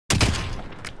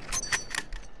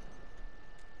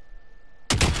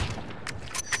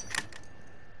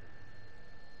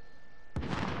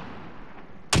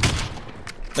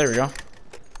There we go.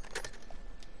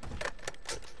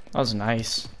 That was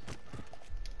nice.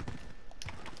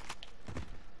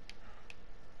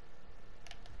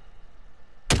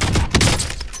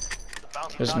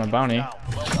 There's my bounty. Here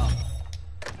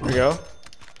we go.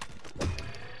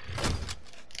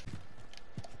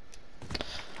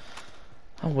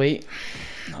 Oh, wait.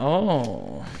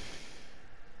 Oh.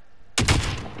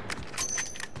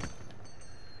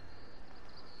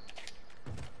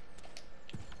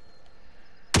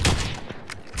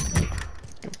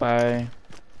 Goodbye.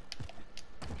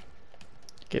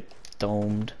 Get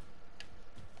domed.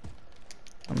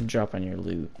 I'm dropping your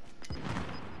loot.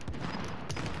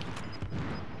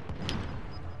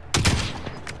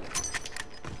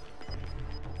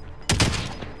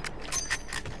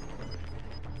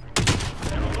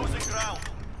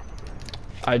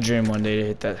 I dream one day to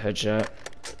hit that headshot.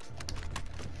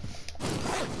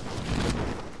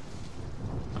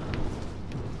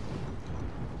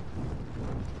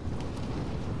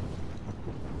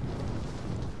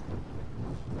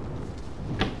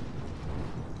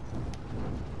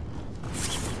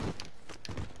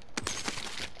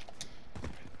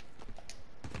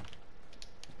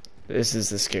 This is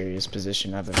the scariest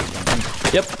position I've ever been in.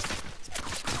 Yep.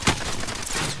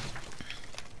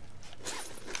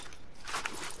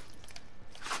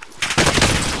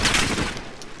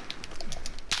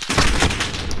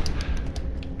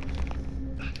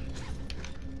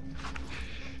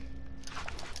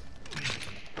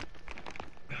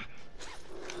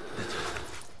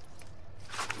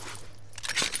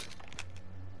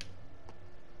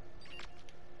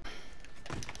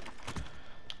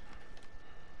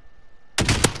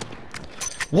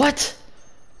 What?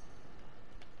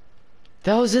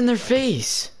 That was in their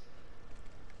face.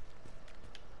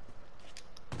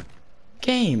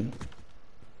 Game.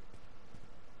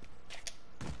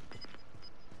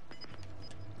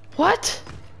 What?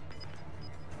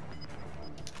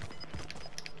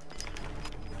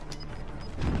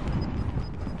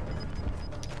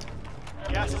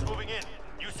 Gas is moving in.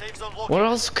 New safe zone located. What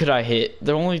else could I hit?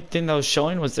 The only thing that was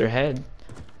showing was their head.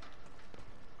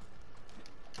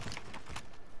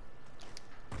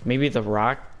 Maybe the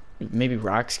rock, maybe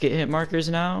rocks get hit markers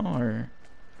now, or...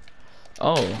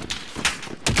 Oh.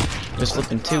 There's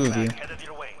flipping two of you.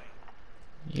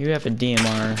 You have a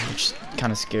DMR, which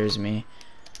kind of scares me.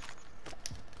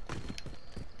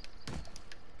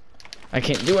 I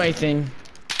can't do anything.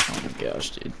 Oh my gosh,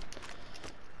 dude.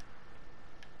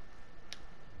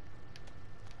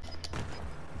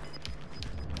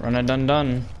 Run a dun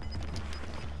dun.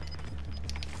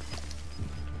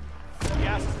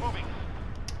 Gas is moving.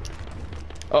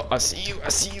 Oh, I see you, I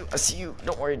see you, I see you.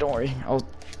 Don't worry, don't worry. I'll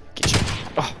get you.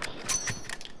 Oh.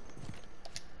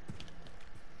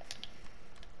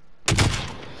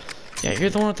 Yeah, you're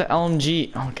the one with the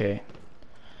LMG. Okay.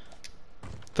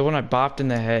 The one I bopped in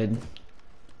the head.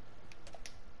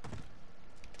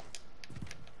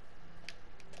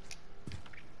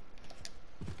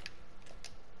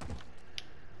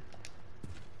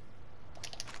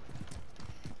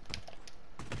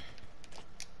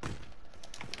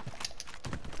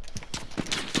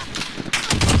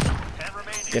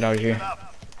 Get out of here.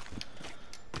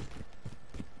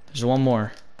 There's one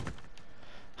more.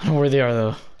 I don't know where they are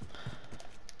though.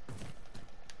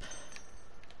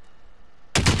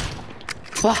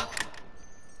 Ah!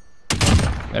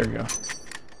 There we go.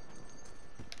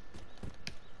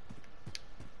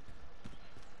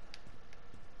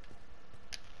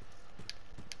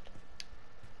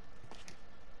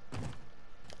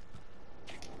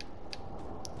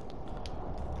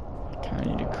 I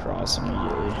need to cross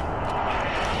immediately.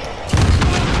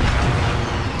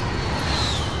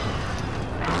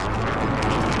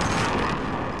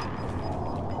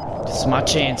 This is my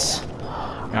chance.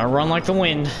 Gotta run like the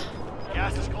wind.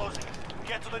 Gas is closing.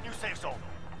 Get to the new safe zone.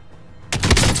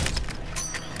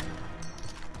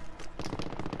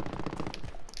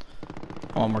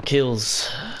 I want more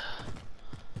kills.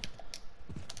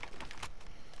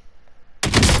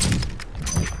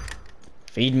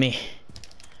 Feed me.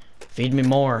 Feed me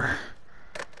more.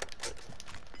 I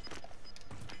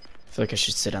feel like I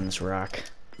should sit on this rock.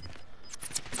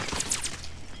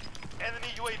 Enemy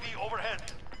UAV overhead.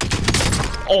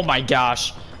 Oh my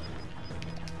gosh.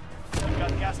 We got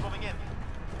gas moving in.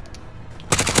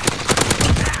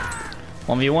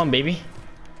 1v1, baby.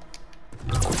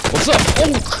 What's up?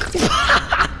 Oh!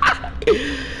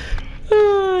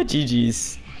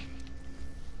 GG's.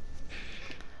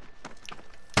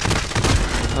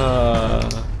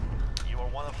 You are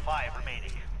one of 5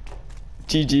 remaining.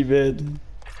 GG, man.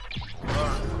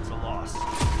 Learn from the loss.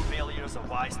 Failure is a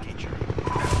wise teacher.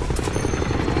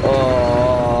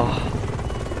 Oh.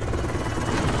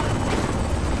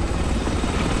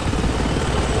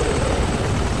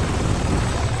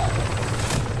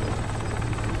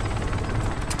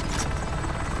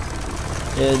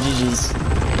 Yeah, GG's.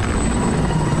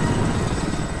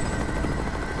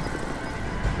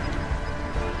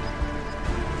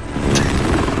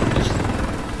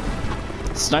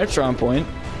 Snipes are on point.